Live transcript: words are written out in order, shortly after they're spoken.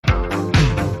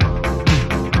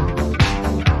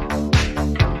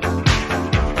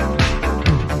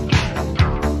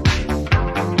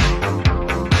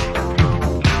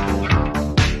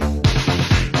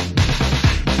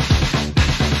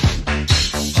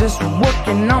just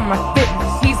working on my fitness.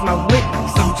 He's my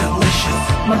witness. I'm delicious.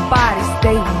 My body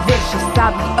stay vicious. I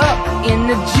be up in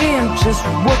the gym just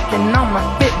working on my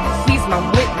fitness. He's my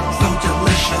witness. I'm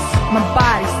delicious. My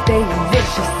body stay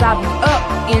vicious. I be up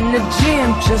in the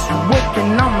gym just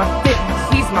working on my fitness.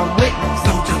 He's my witness.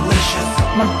 I'm delicious.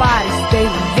 My body stay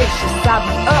vicious. I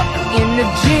be up in the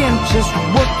gym just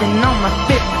working on my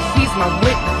fitness. He's my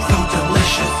witness. I'm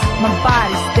delicious. My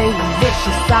body stay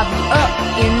vicious. I be up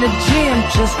in the gym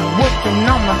just working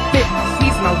on my fitness.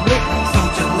 He's my witness. I'm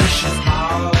delicious.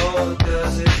 How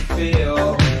does it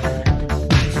feel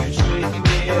to treat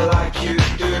me like you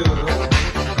do?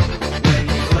 When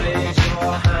you laid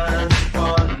your hands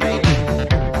upon me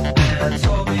and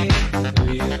told me who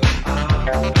you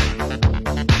are.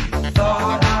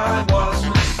 Thought I was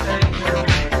mistaken.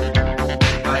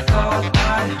 I thought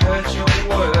I heard your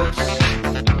words.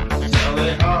 Tell me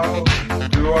how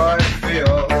do I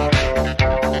feel?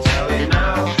 Tell me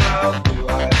now how do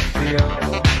I feel?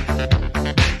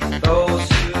 Those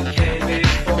who came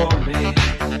before me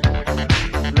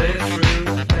lived through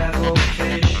their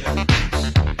vocations,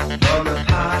 from the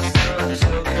past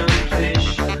until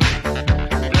completion.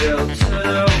 They'll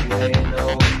turn away no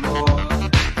more,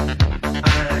 and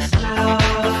I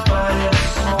still find it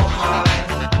so hard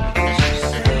to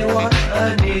say what I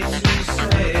need to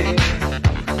say.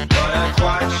 But I'm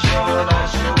quite sure that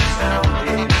you'll tell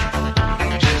me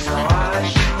just how I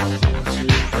should feel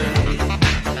today.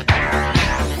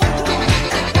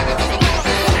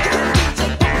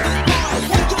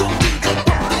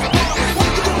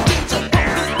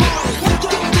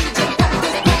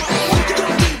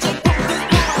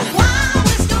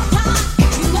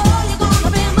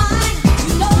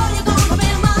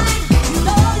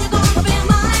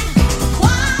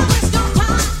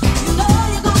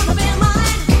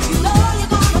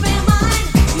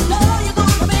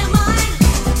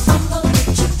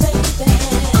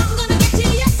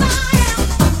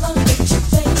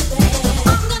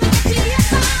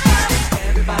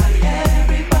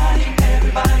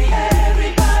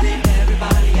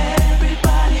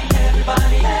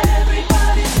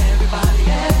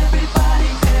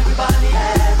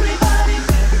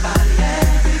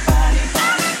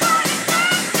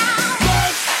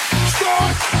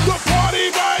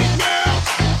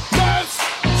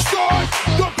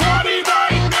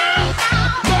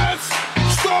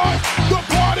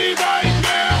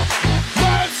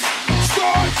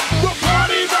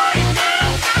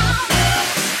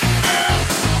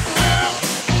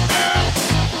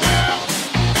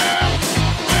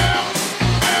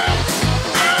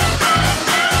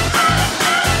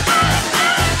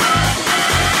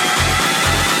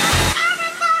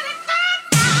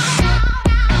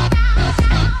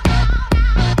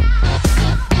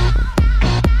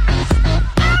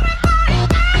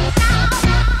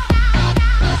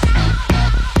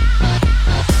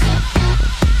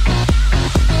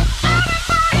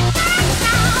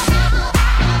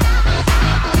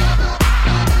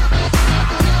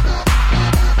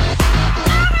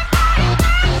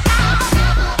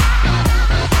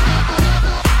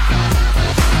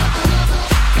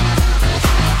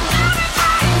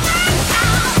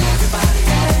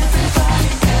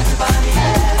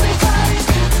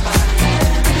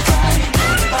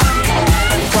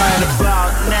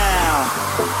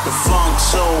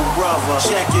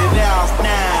 Check it out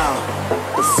now,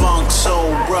 the Funk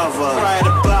Soul Brother. Right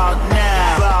about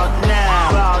now, about now,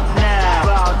 about now,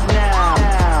 about now.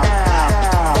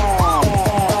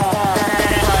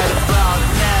 Right about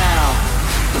now,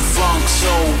 the Funk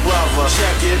Soul Brother.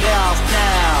 Check it out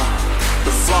now,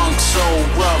 the Funk Soul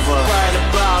Brother. Right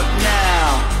about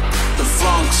now, the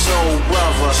Funk Soul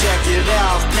Brother. Check it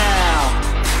out now,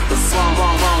 the funk,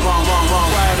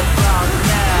 right about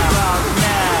now, about now, about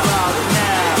now,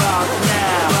 about now, about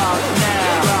now,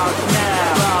 about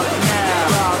now, about now,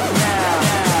 about now.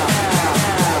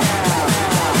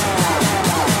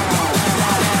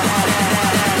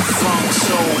 Funk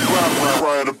Soul Brother.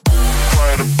 Right up,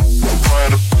 right up,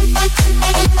 right up, right up,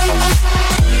 right up,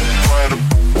 right up,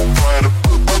 right up.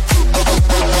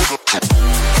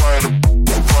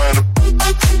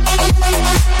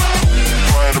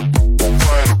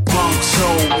 Funk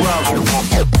Soul Brother.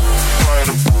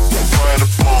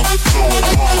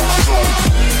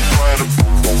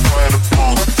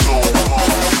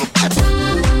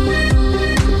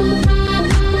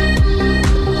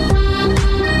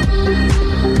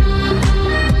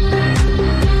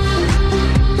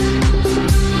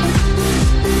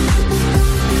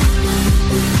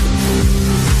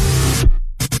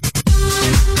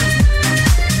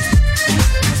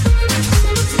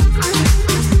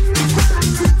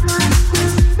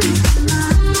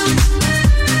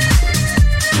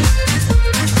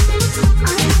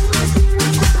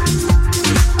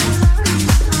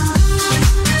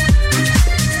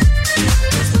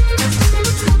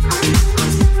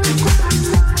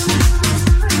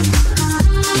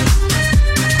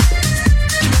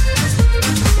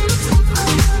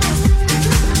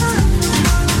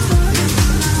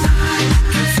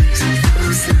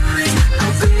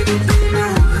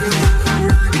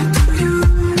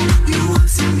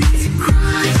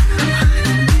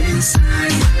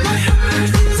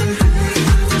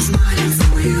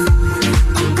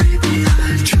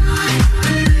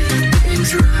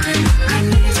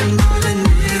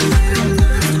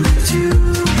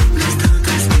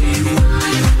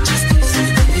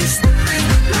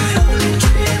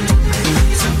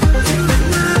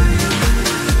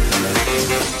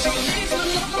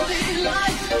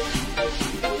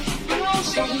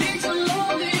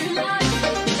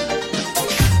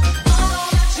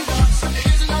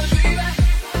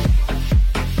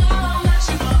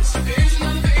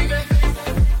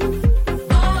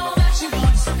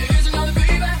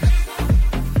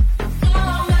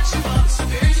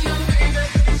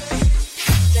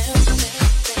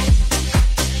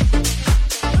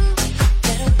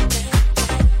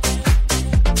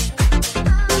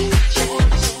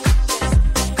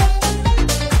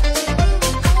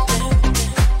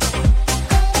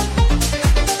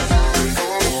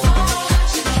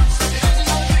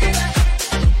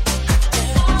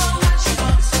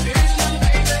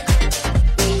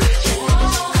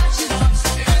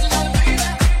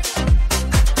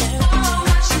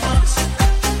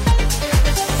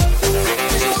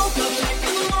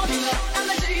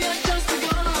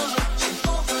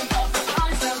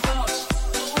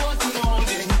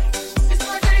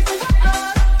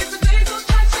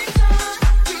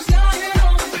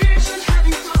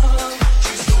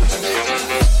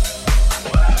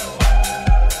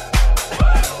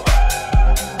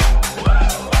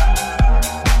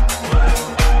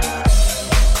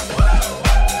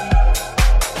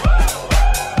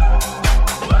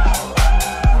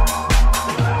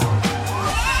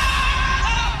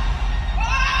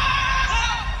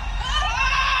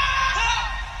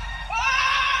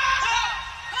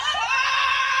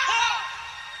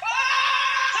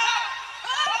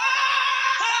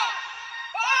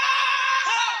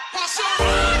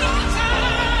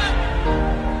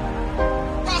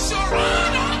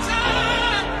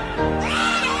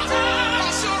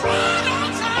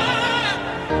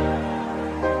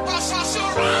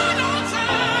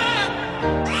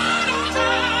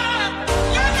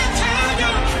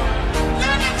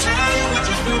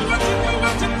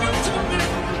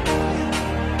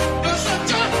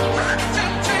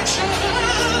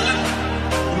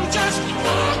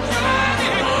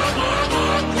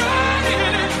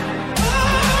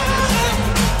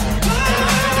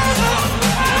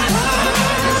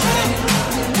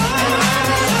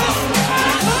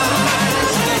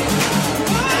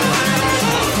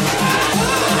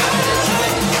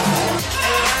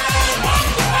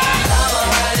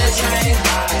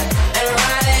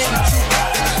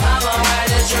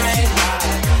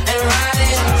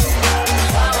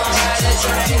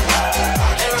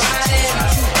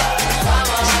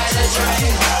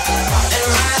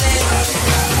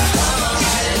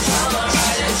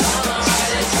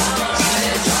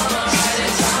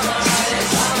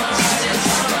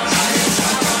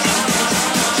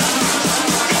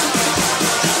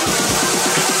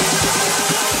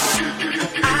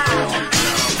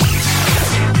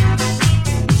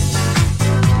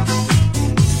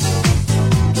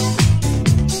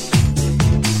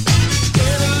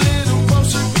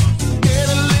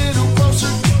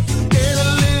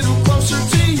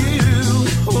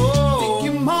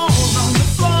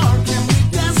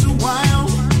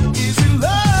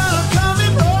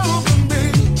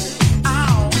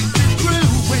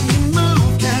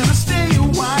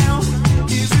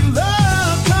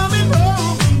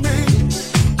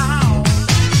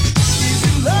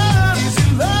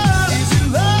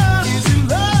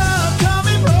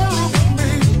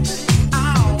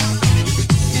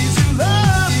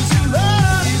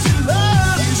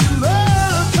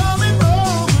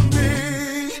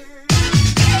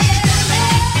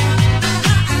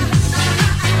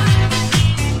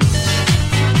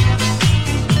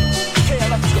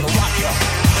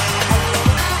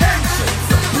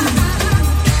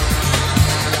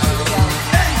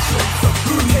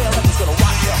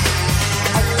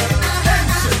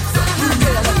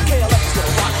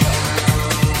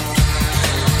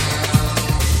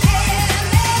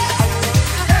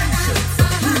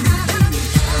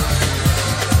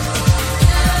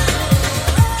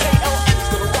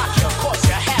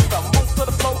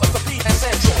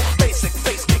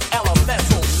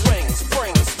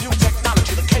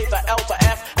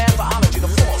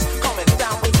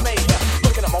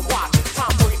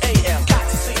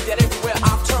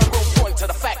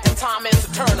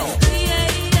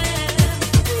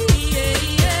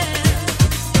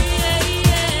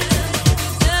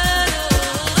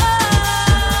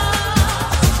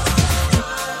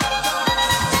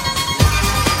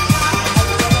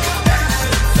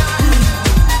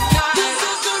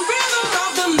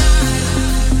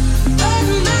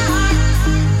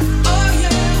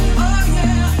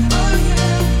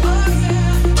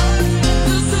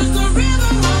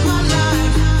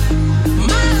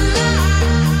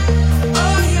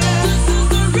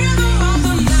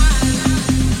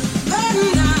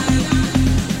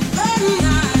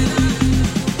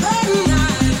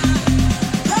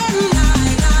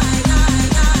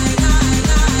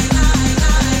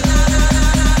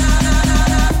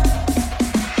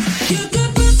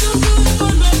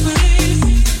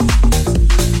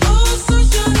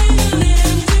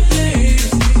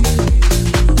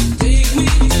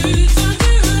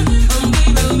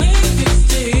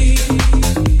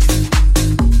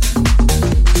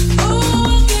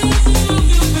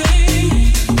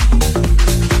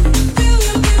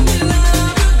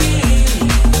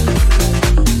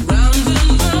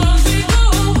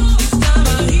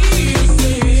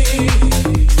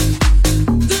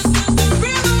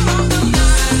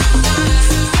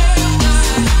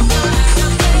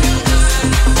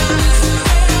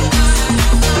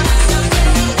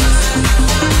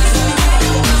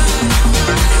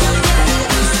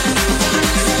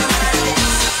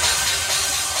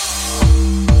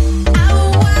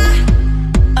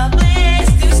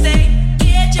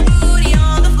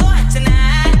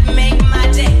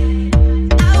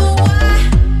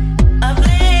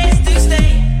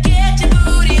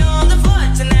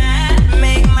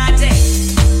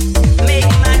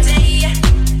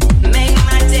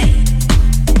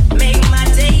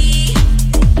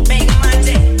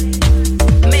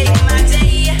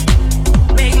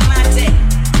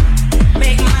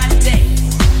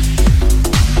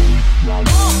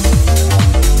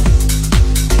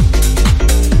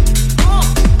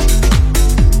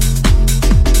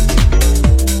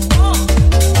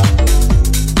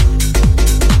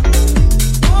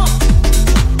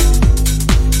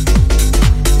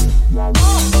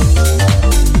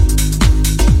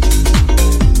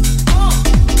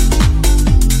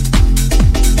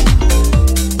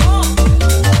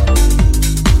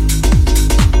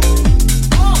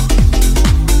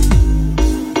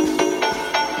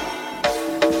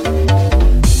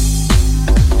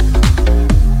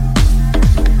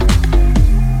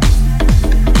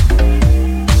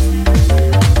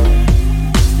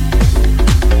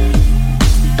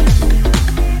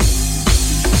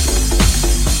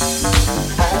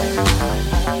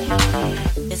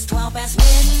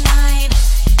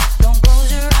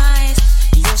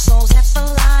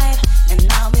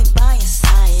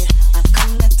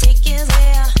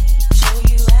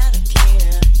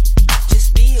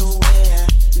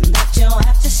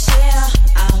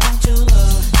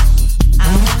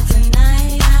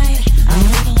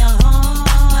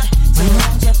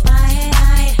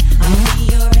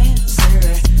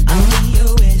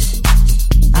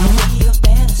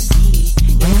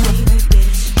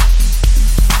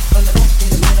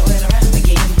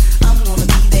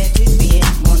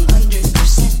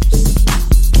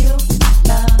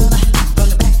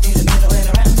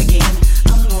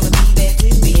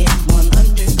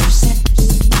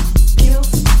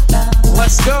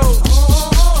 Let's go.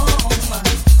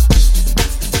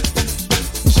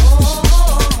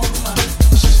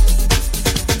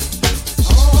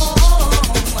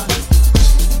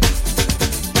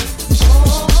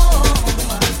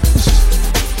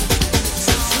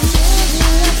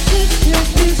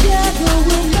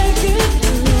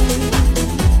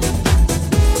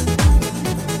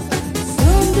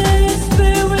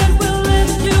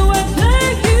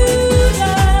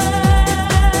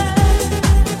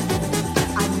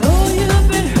 I know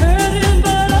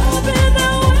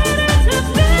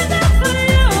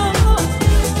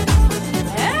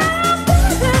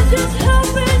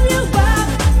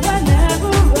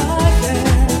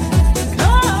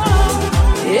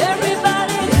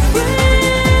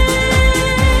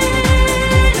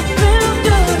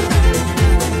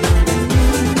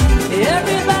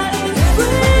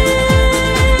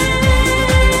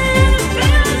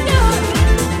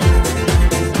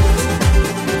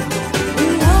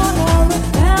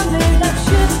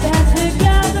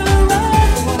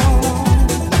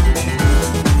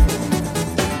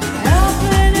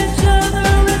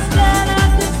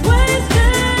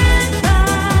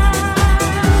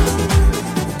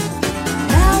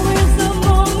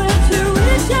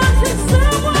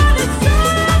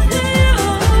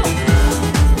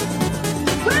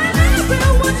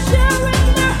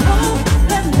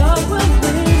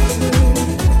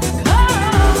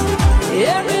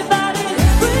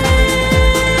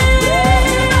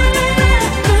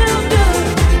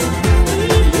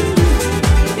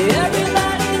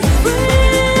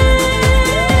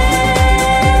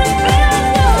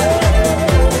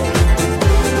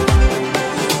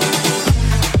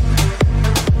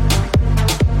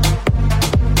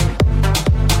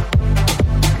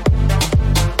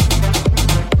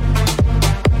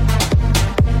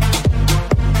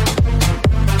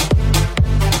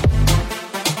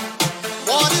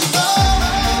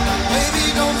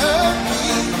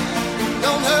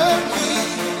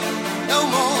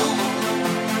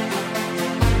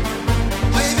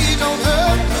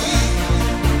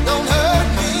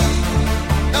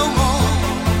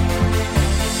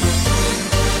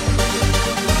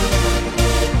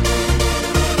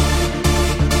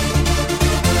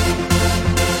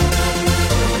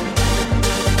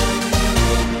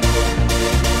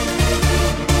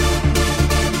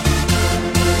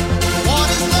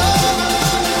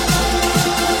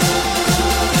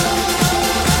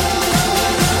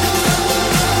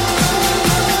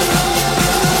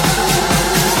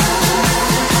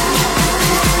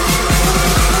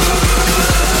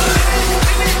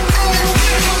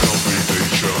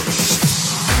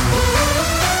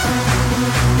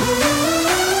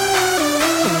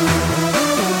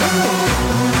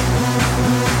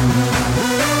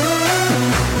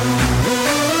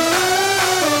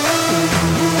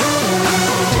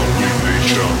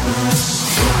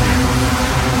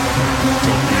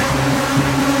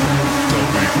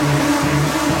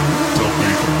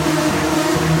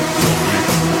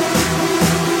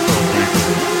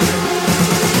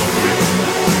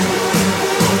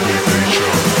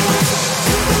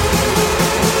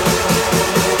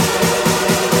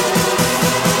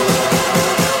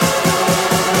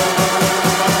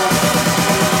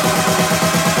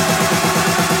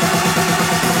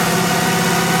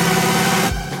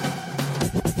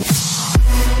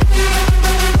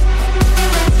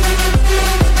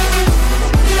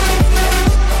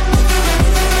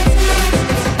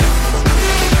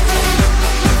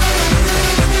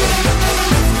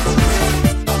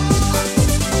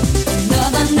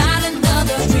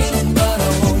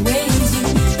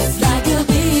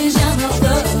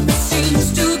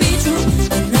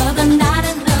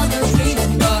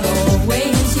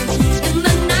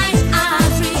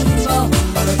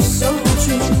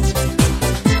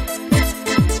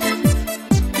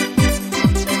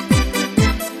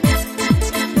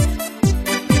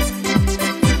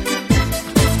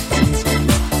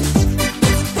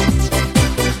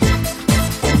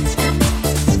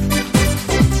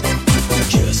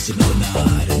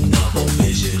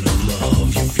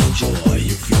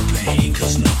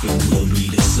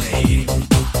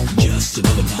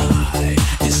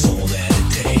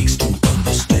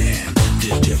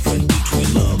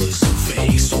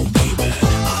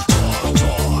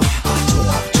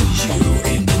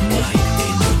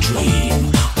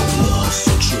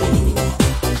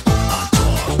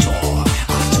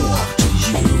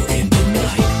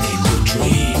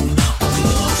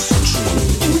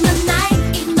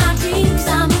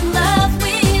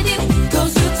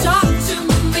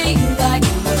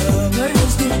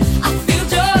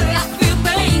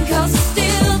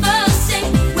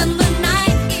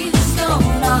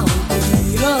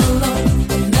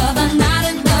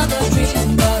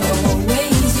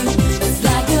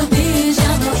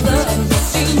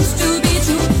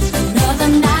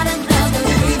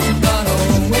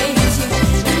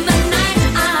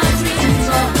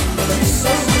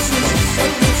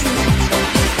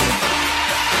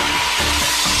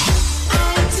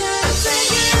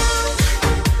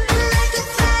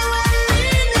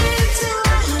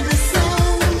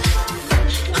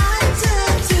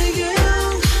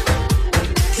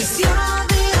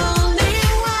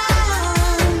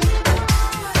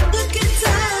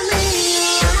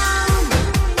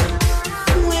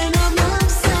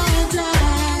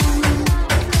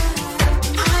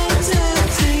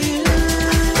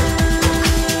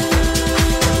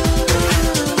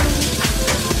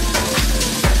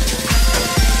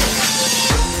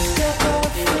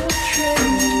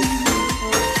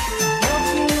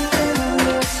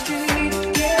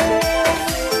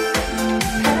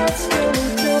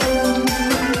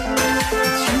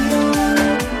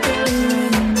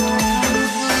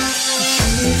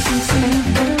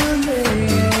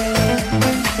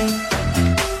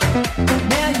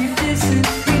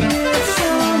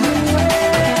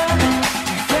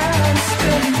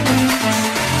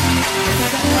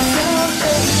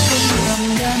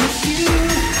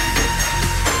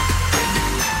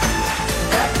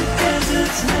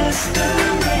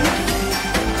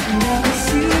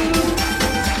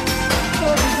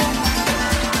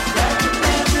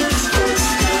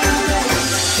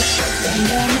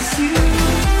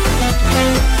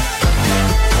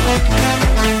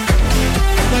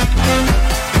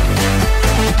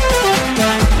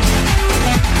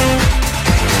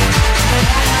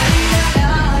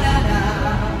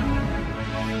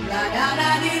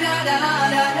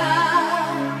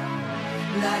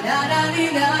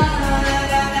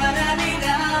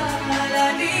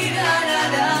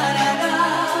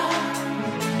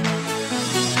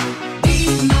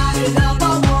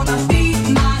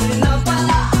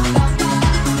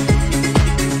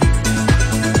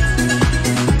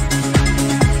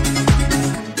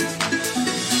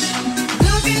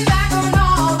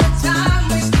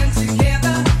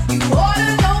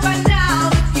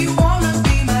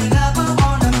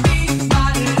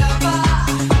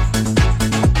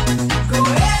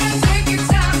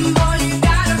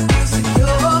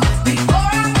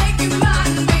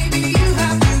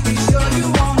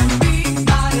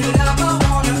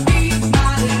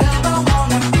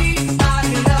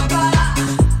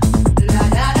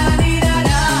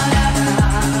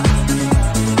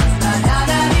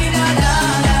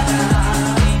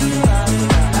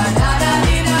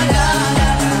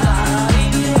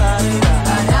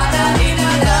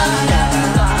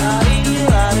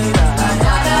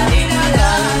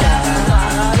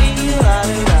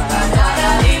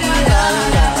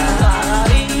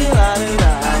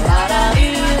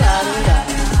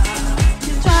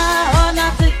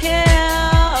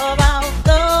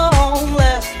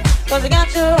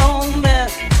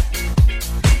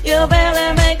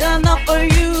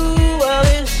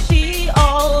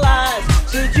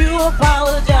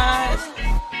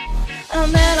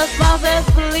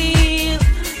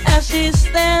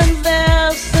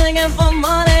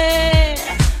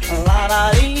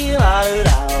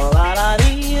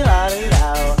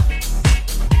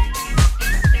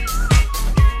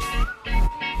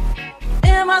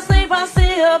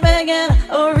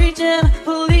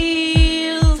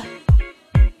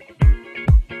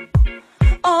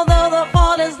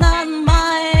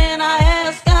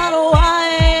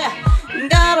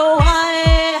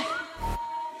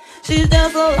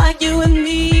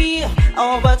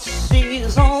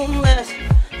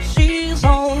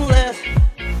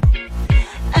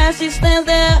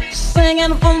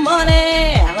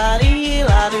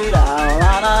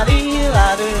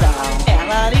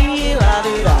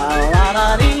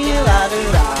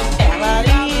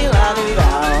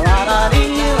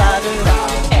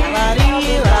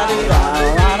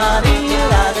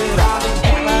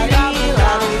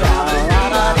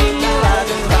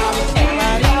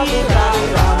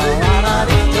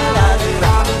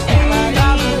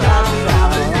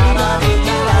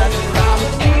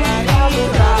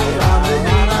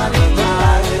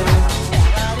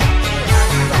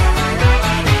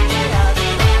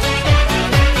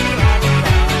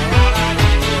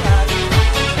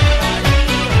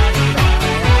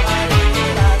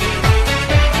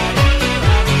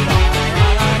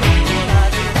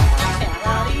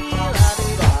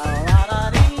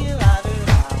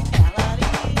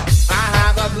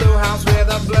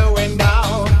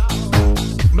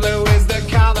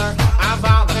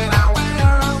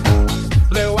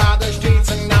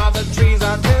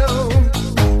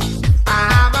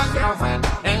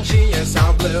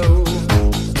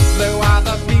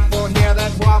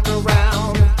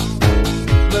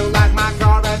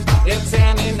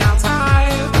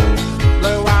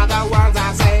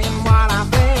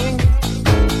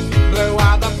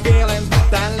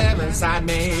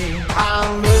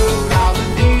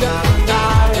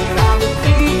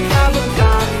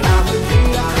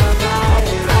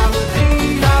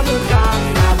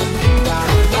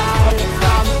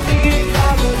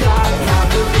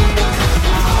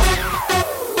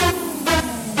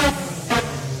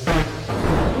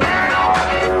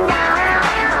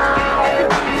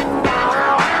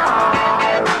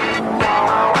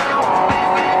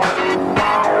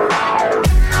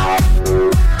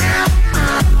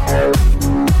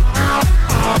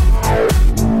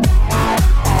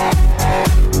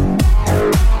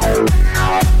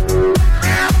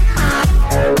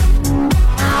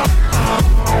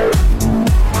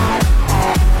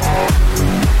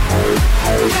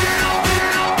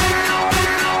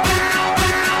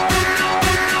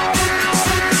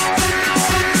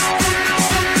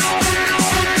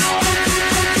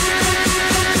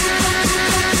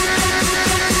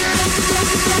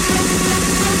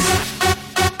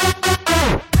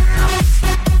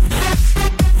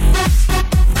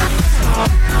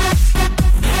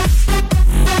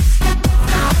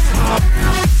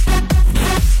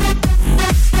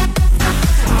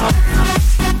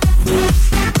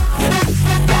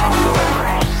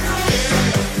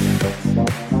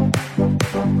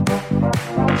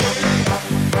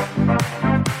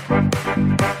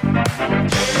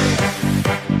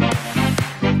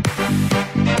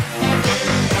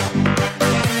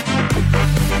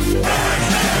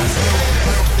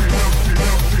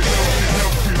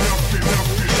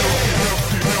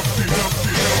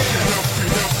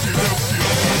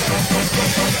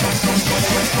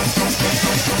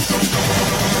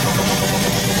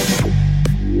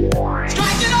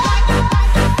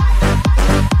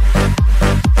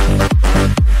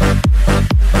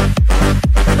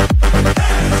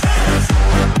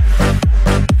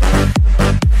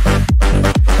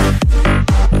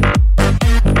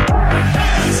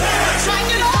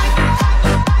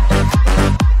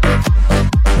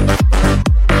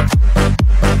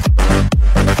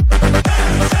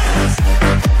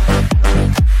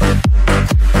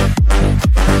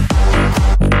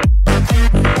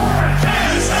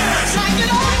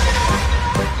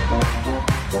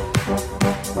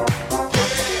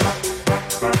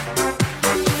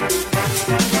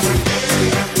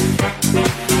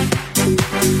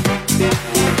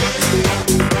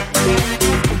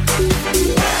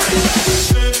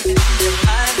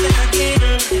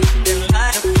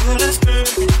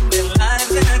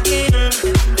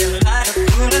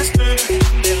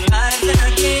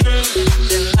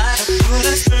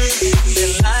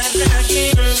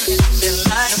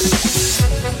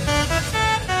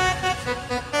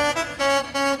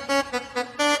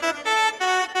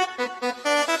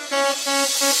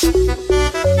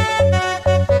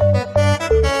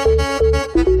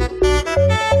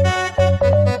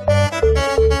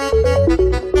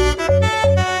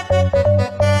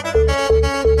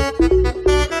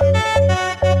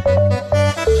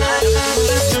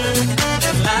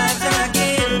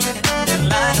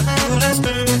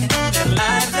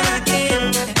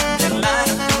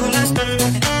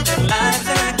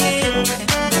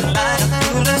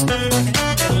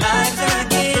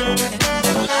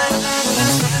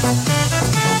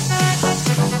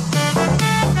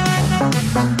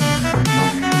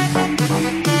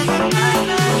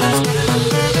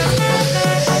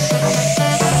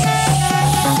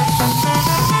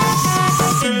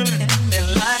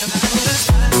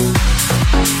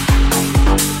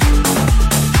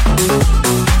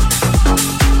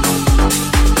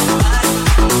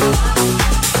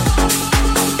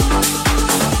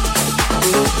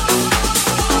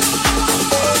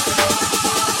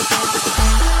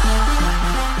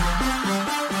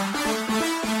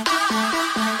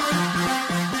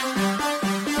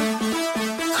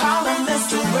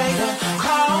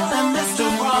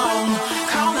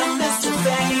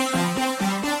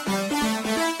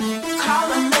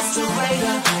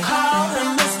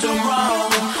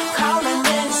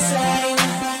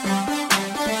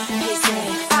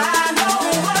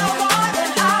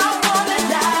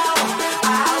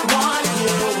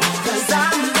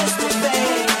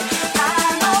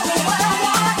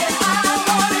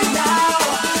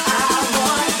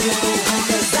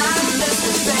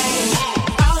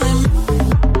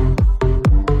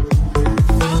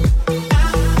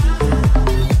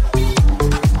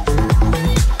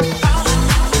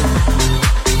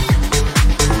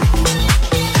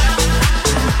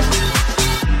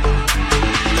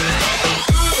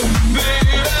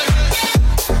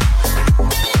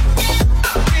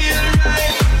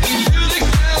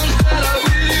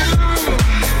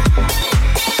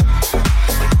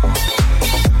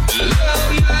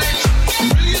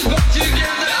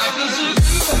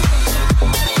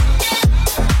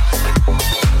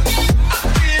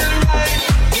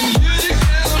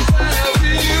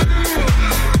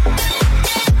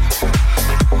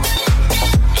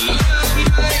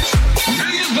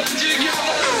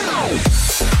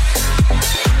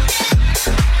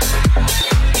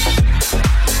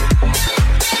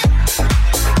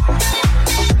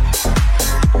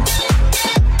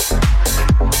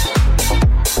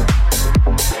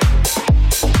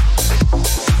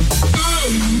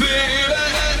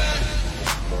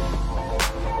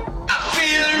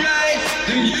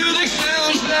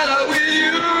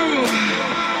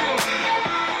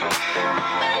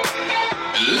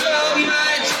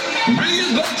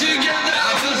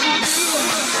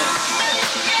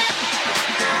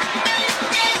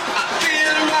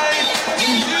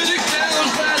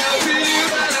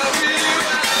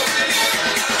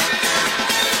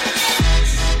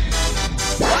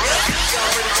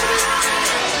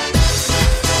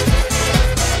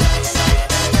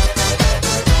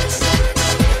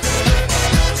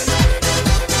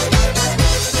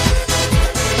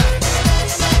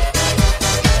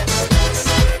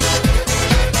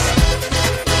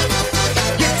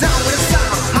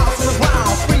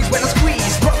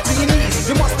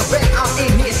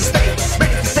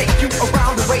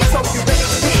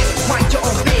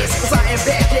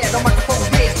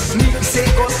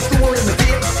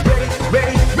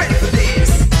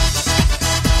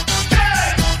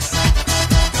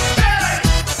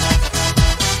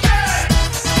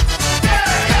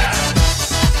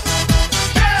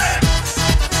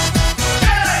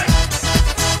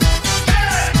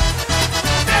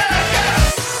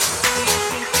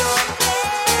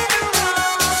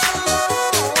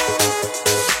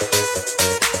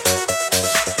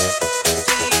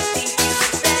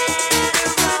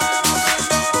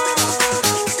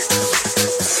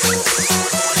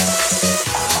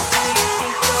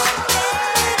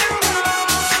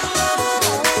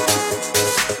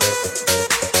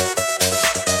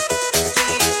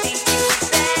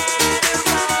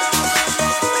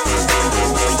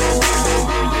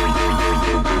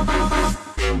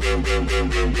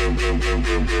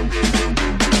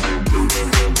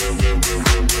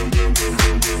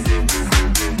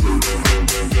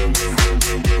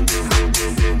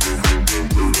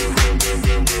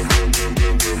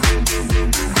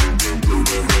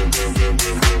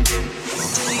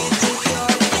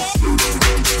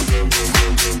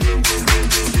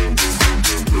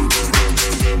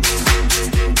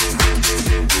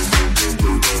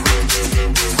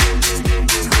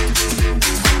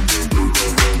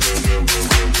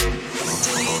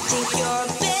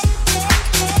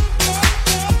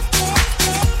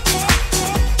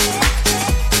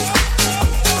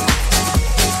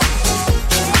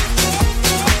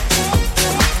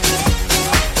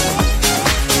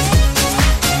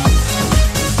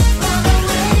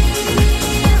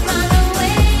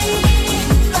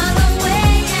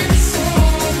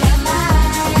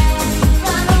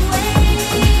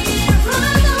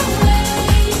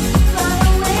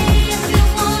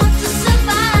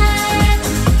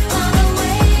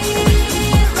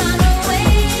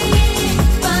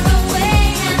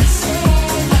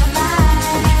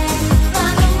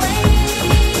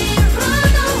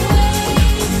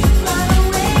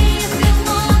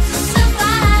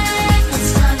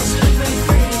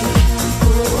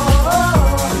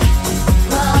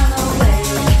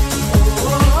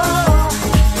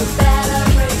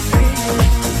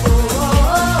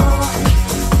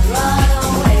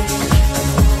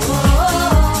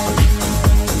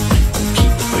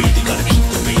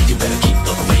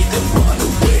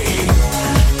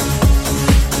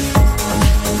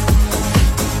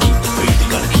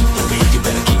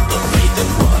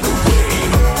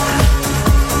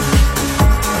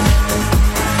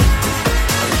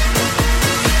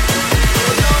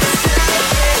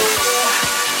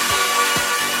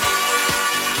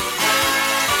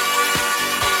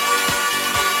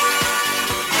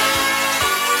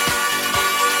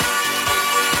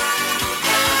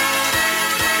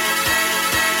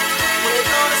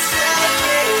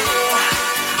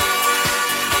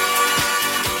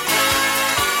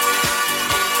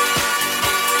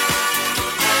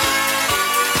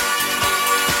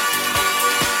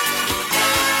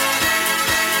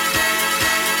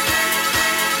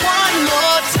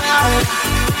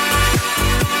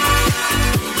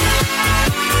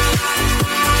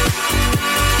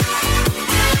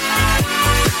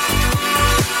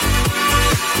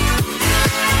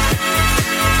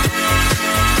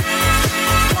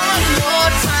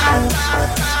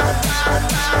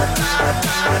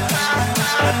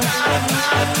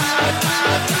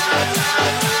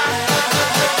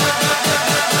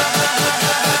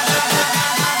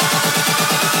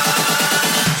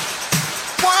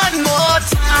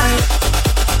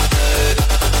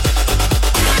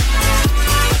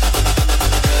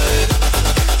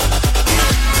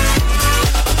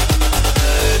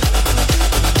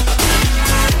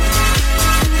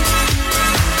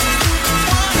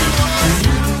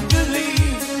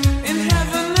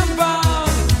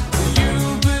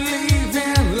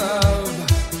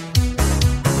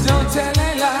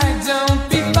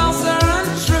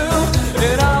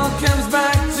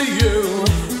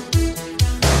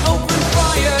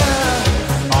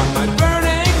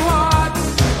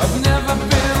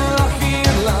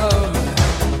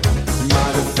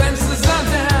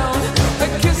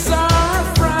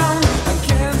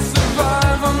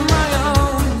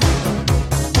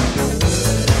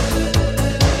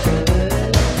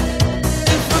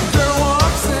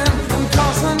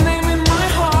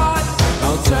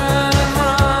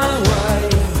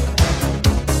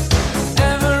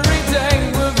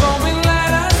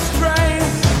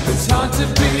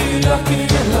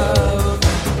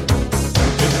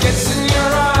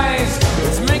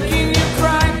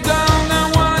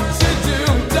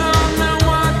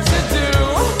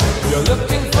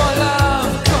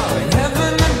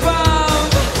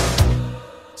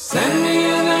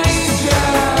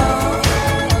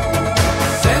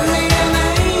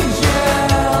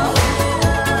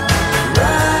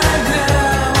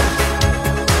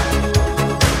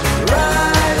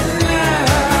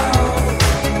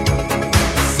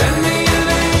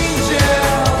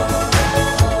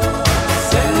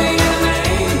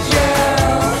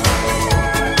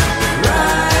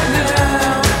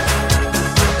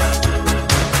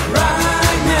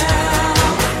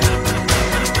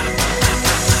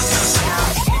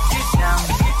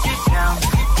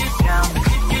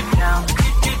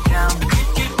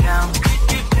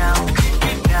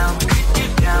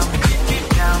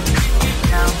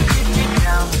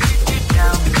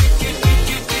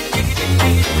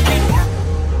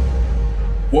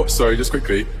What? Sorry, just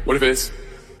quickly. What if it's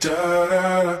da da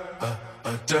da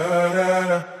da da da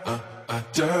da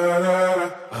da da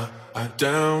da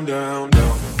down, down, down,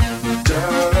 down,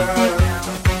 down.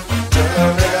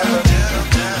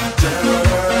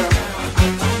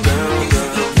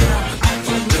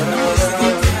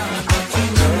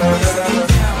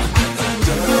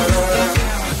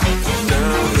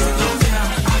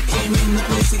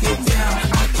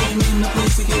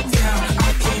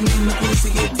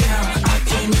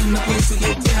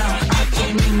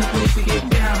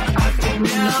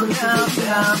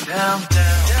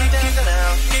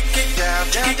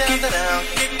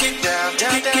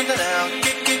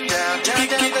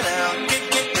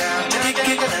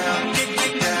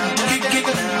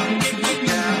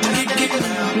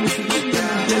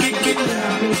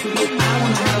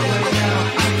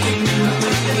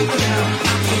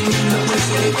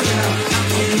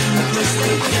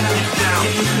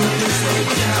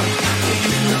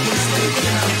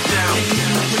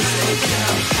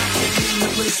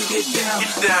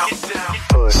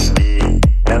 Push me,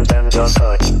 and then just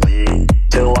touch me,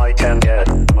 till I can get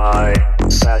my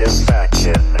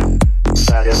satisfaction.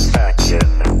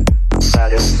 Satisfaction,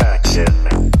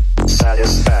 satisfaction,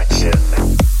 satisfaction,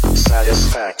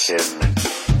 satisfaction.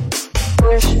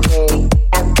 Push me,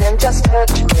 and then just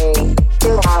touch me,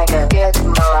 till I can get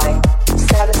my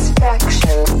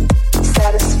satisfaction.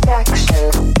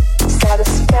 Satisfaction,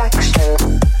 satisfaction,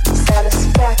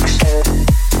 satisfaction,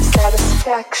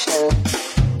 satisfaction.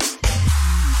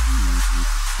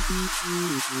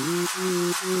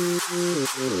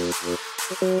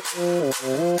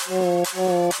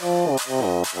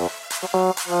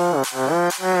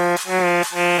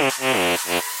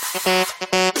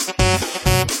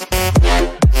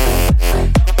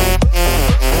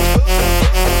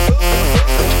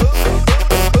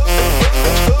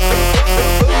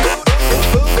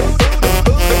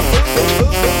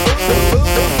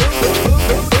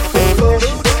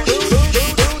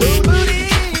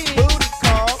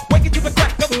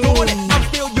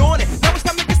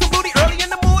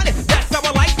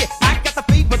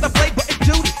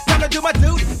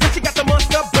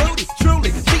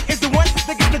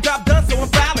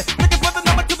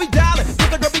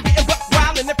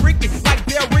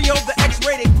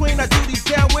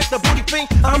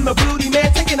 I'm the booty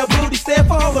man, taking a booty stand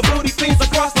for all the booty fiends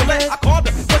across the land. I called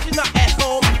her, but she's not at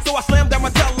home, so I slammed down my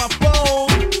telephone.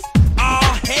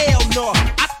 Oh, hell no,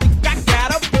 I think I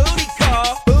got a booty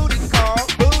call. Booty call,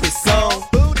 booty song.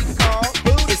 Booty call,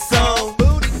 booty song.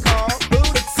 Booty call,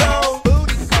 booty song.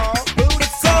 Booty call, booty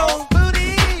song.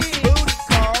 Booty, booty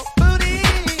call, booty,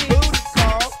 booty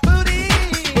call, booty,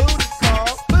 booty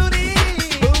call, booty,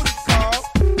 booty call.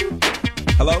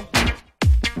 Hello?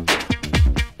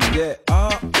 Yeah,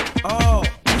 oh,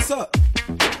 what's up?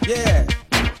 Yeah,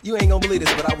 you ain't gonna believe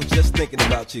this, but I was just thinking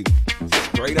about you.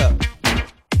 Straight up.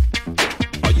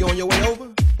 Are you on your way over?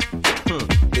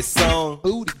 It's on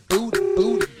booty, booty,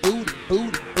 booty, booty,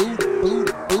 booty, booty,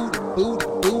 booty, booty, booty,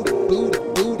 booty, booty,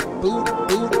 booty, booty, booty,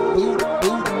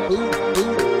 booty,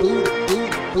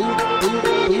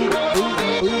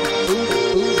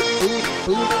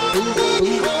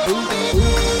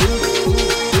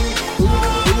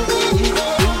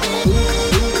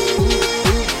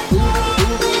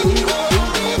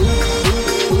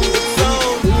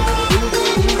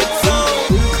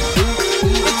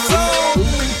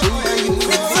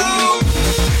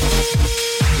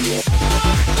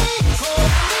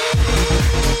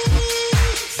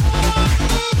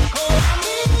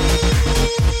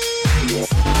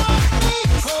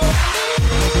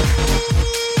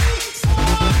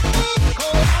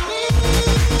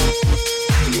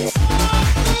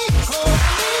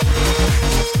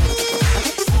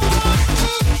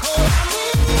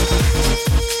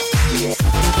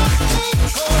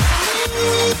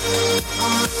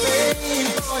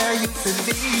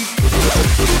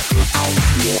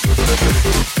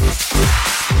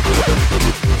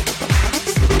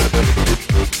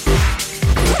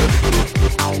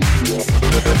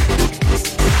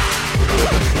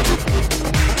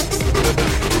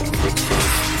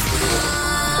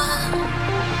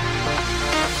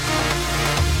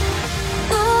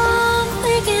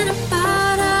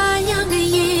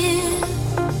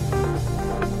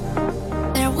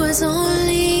 was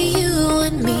only you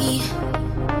and me.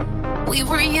 We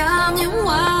were young and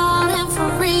wild and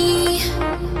free.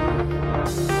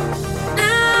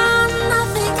 Now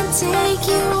nothing can take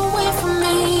you away from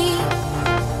me.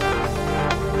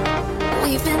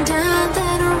 We've been down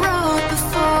that road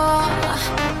before.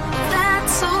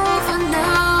 That's over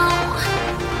now.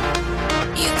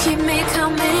 You keep me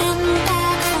coming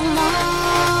back for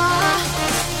more.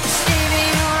 Baby,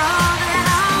 you're all that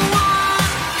I want.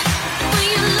 When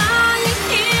you're lying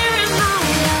here in my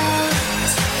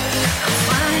arms, I'm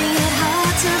finding it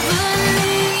hard to believe.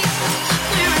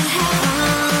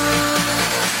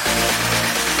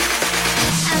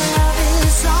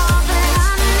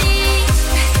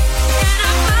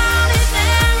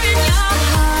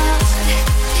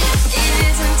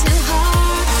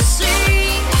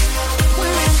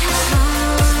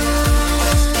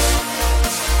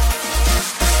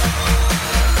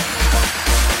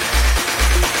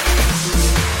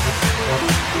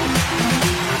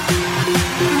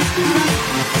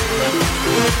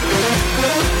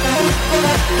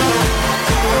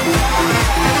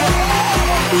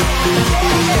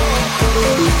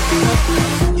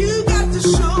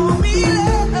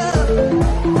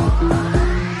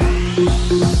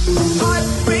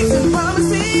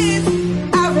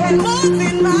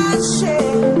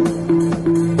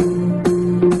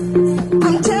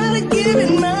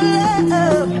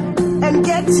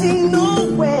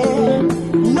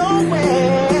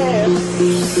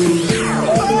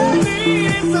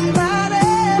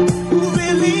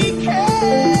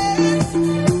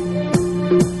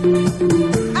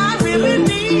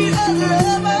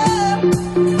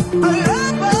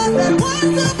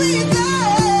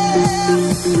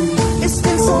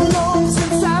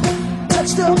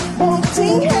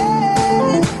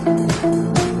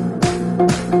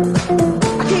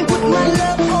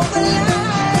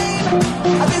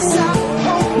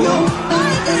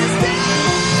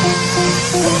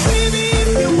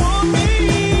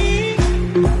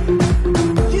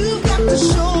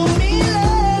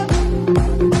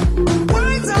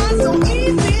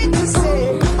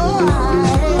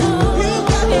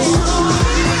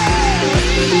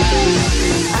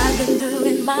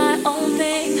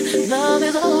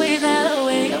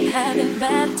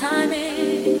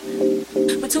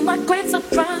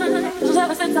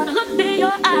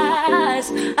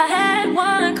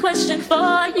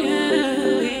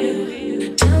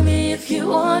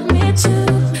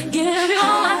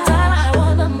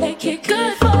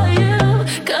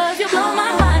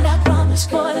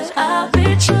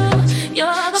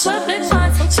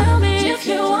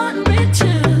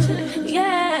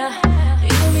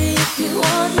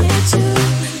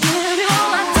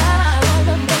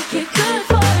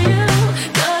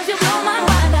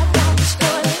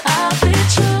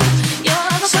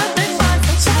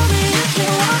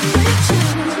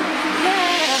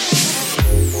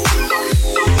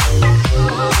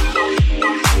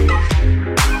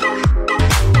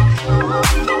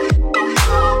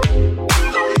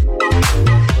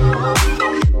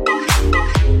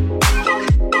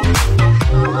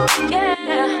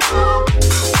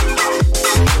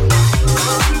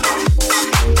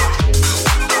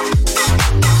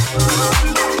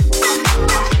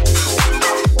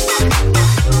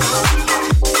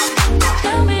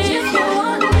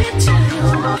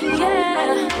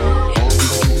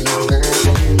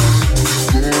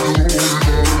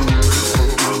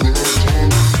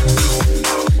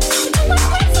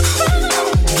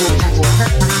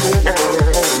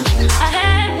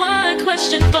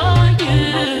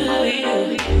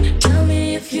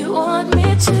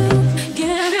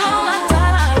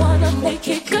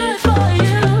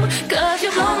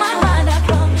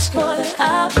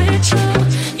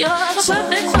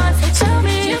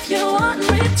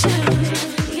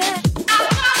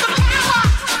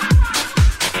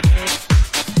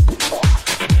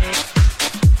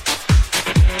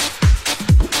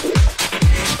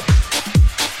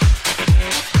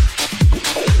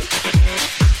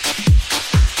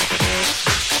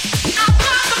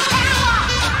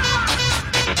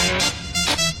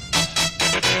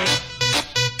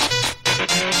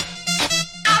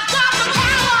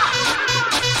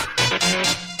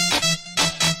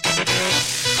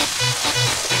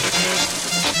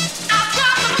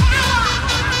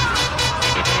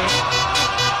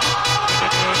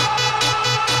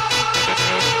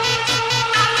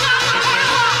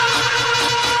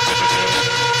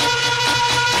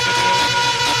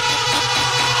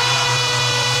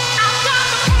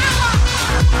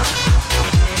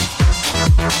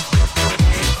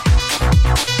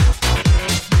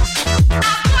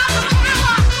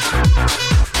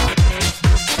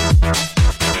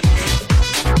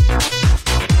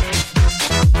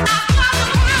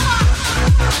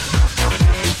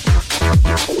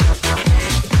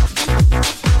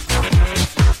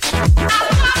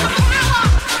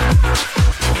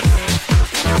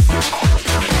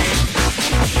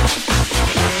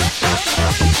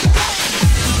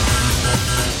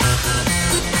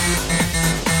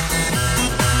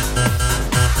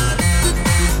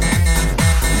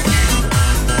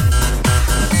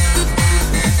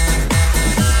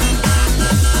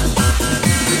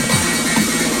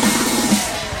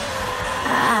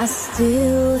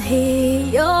 still hear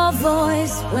your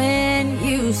voice when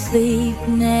you sleep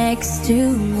next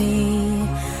to me.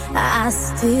 I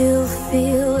still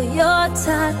feel your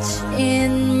touch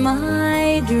in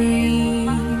my dream.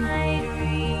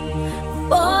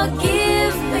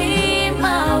 Forgive me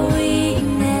my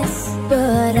weakness,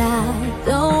 but I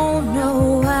don't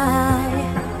know why.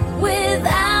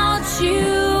 Without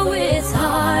you, it's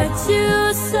hard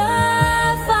to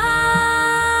survive.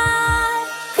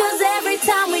 'Cause every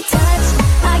time we touch,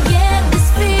 I get this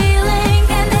feeling,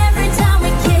 and every time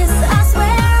we kiss, I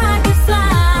swear I could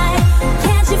fly.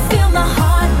 Can't you feel my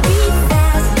heart beat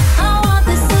fast? I want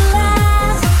this to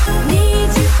last. Need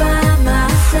you by my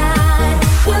side.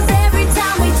 'Cause every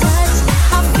time we touch,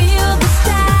 I feel the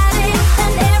static.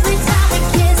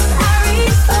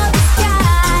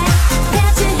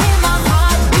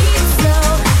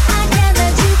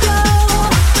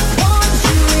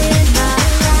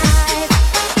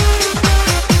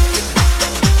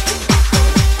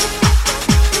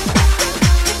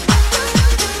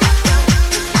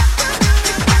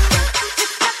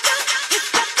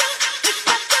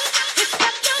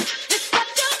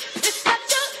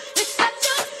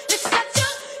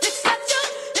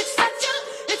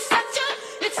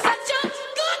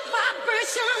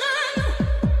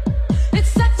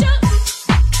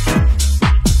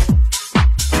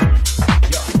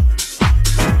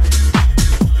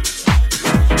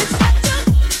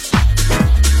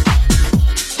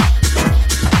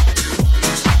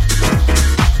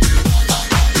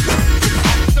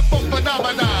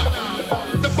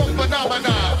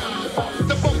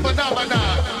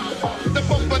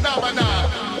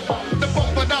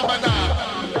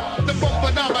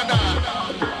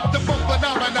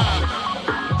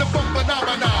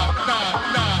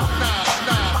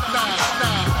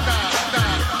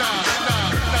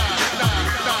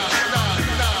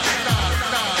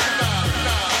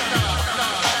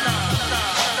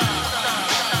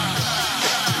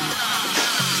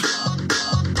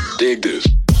 Dig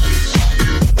this.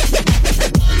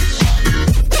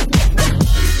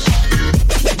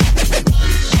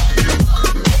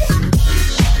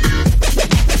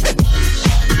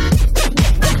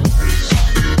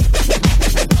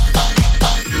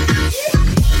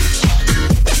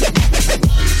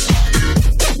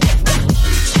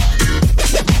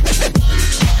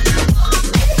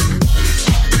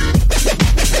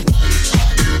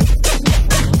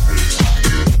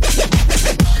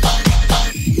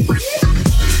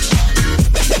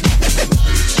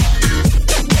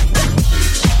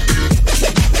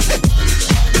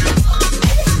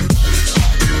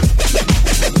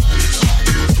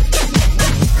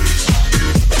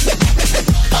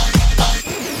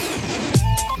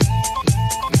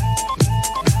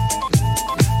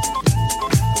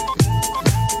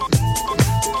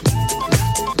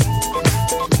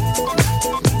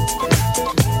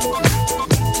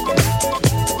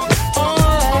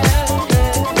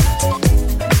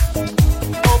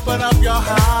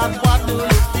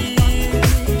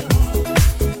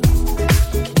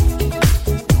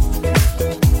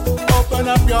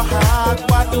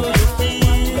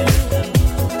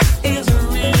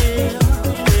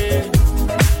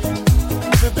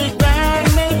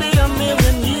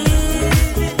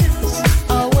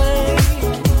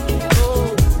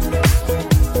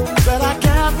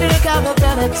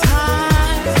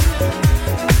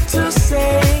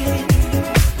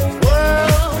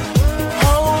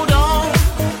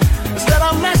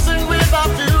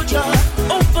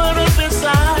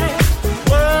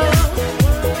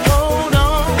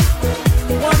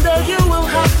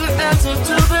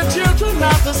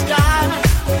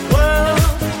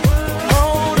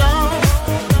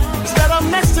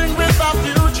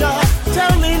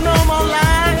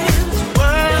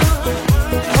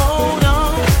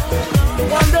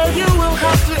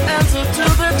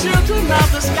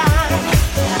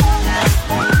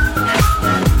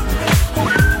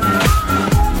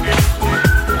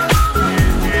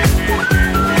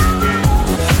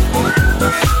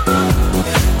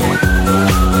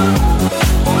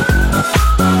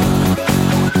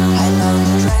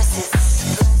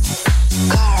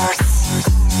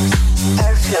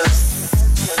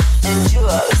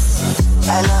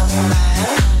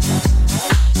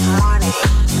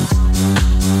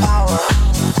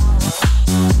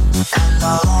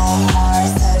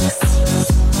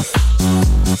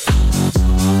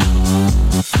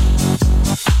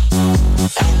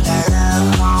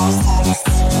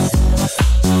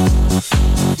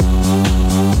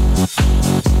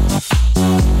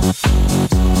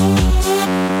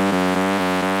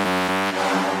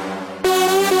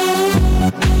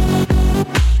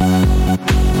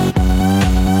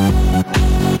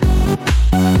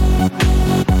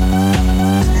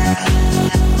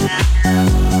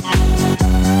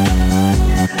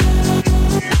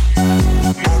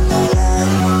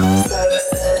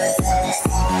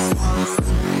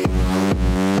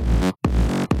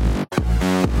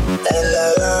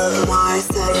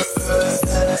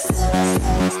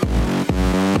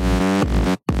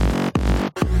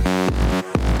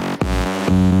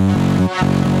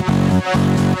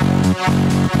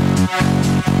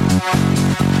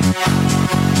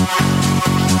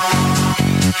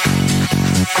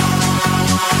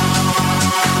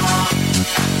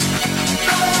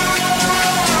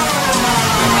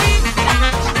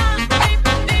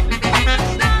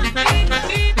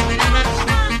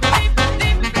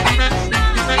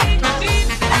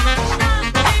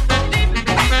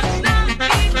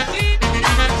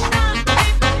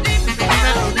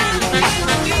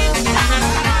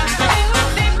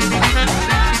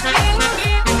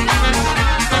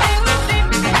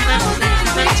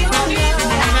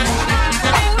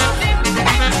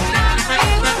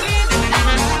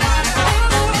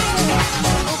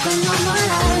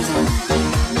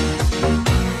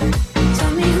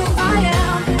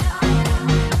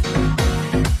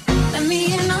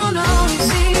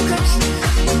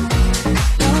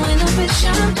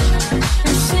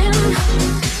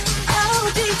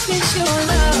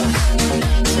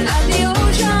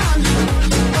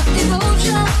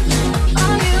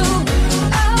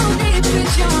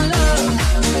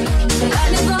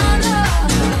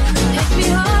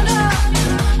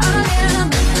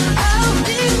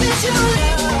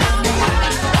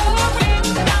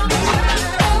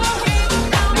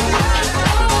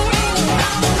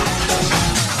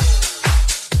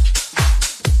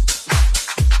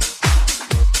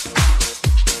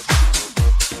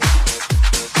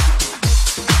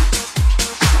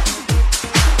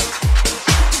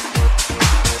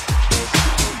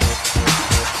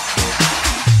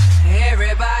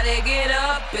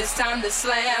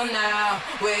 slam now.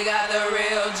 We got the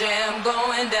real jam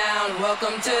going down.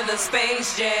 Welcome to the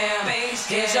Space Jam.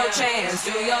 Here's your chance,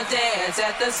 do your dance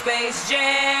at the Space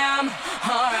Jam.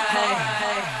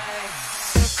 Alright.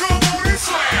 Come on and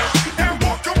slam, and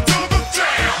welcome to the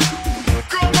jam.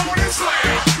 Come on and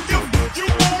slam, if you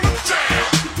wanna jam.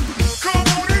 Come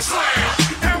on and slam,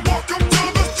 and welcome to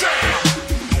the jam.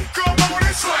 Come on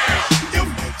and slam, if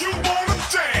you wanna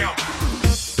jam.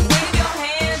 Wave your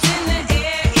hands in the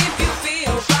air if you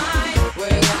feel fine.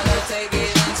 We're gonna take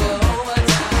it into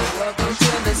overtime. Welcome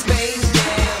to the Space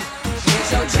Jam. Here's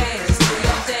your chance, do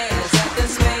your dance at the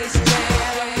Space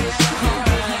Jam.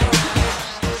 Alright.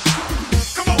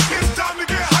 Come on, it's time to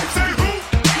get hype, say who?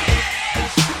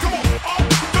 Come on, all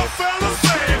the fellas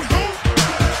saying who?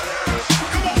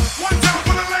 Come on, one time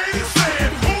for the ladies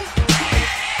saying who?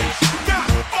 Now,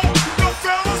 all the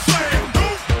fellas saying who?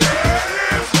 There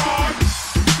it is, Ron.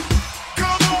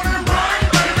 Come on and run,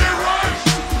 baby, run.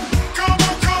 Come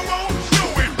on, do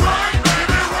it, run,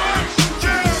 baby, run.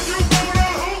 Yeah, you wanna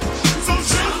hoop, so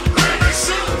shoot, baby,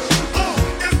 shoot. Oh,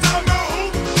 it's time to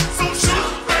hoop, so shoot,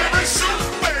 baby, shoot,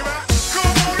 baby.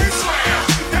 Come on and slam,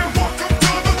 and welcome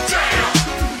to the jam.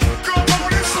 Come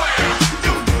on and slam,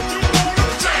 if you wanna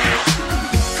jam.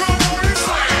 Come on and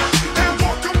slam, and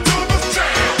welcome to the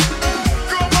jam.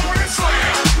 Come on and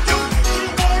slam, if you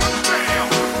wanna jam.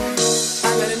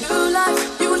 I got a new life,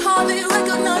 you would hardly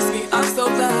recognize me. I'm so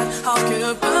glad. How can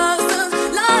a person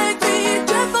like me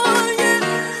care for you?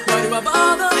 Why do I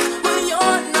bother when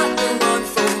you're not the one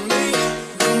for me?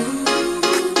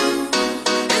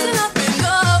 Isn't up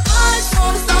enough? I saw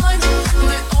the sign.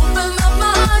 They open up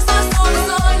my eyes. I saw the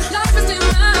sign. Life is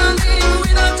demanding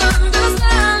without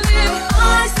understanding.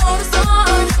 I saw the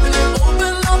sign. They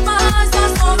open up my eyes. I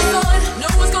saw the sign. No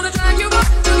one's gonna drag you up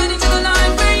to get into the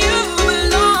line where you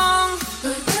belong.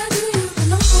 But where do you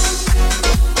belong?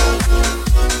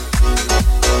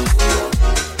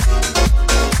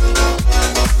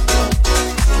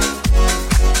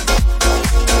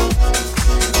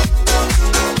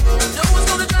 No one's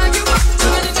gonna drag you up to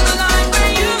get into the line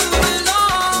where you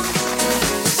belong.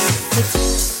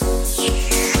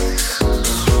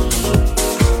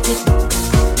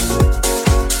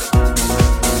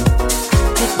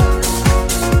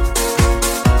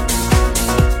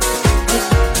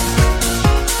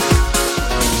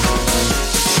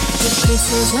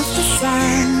 Kisses of the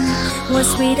sun was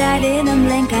sweet, I didn't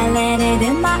blink, I let it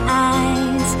in my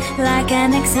eyes. Like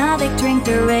an exotic drink,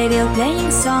 the radio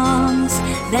playing songs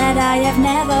that I have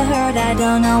never heard, I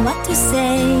don't know what to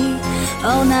say.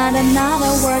 Oh, not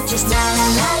another word, just la la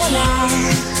la la la.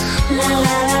 La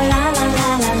la la la la.